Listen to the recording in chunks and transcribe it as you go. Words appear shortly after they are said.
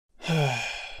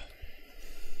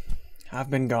I've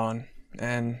been gone,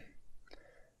 and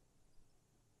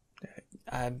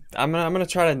I'm gonna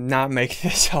try to not make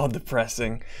this all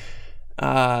depressing.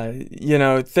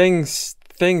 Things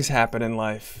happen in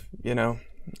life. I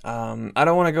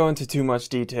don't want to go into too much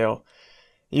detail.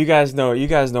 You guys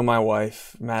know my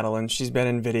wife, Madeline. She's been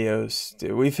in videos.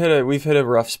 Dude, we've hit a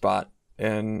rough spot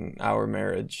in our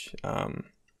marriage, and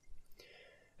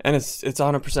it's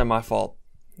 100% my fault.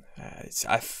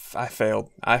 I failed.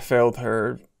 I failed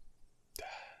her.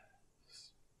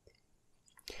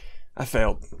 I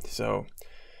failed. So,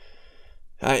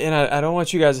 I don't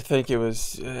want you guys to think it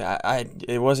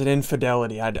wasn't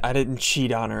infidelity. I didn't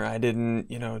cheat on her. I didn't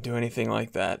do anything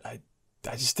like that. I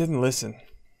just didn't listen.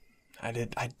 I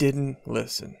didn't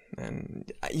listen.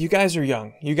 And you guys are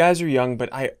young. You guys are young, but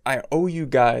I owe you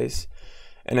guys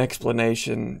an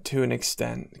explanation to an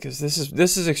extent, because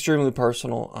this is extremely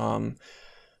personal.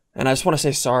 And I just want to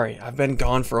say sorry. I've been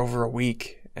gone for over a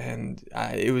week, and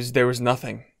there was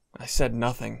nothing. I said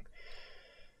nothing.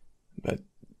 But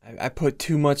I put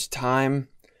too much time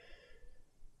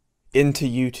into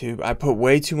YouTube. I put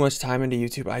way too much time into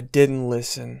YouTube. I didn't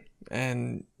listen.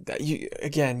 And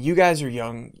you guys are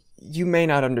young. You may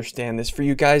not understand this. For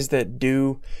you guys that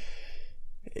do,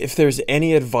 if there's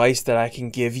any advice that I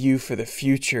can give you for the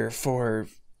future, for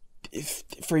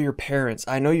your parents,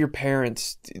 I know your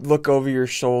parents look over your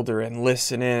shoulder and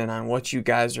listen in on what you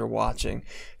guys are watching.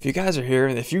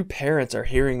 If your parents are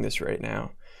hearing this right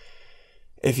now,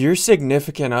 if your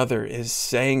significant other is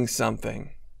saying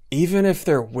something, even if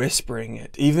they're whispering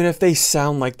it, even if they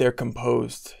sound like they're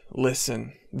composed,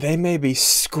 listen. They may be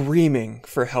screaming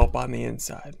for help on the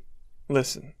inside.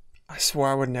 Listen, I swore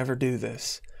I would never do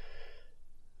this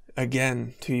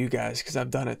again to you guys, because I've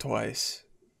done it twice.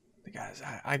 Guys,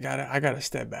 I gotta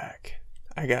step back.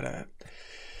 I've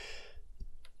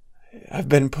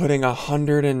been putting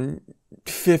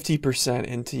 150%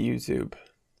 into YouTube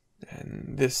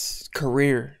and this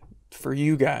career for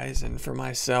you guys and for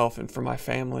myself and for my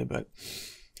family, but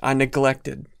I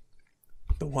neglected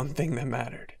the one thing that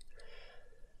mattered.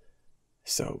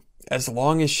 So as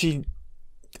long as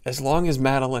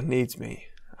Madeline needs me,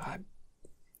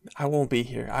 I won't be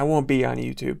here. I won't be on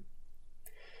YouTube.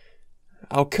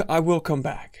 I will come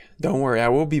back. Don't worry, I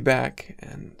will be back.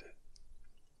 And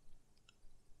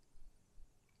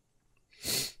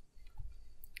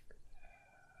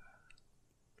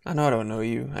I know I don't know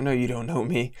you. I know you don't know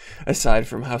me, aside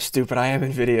from how stupid I am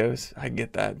in videos. I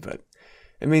get that, but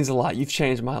it means a lot. You've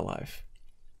changed my life.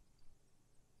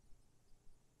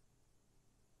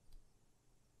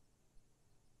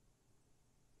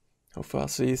 Hopefully I'll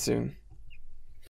see you soon.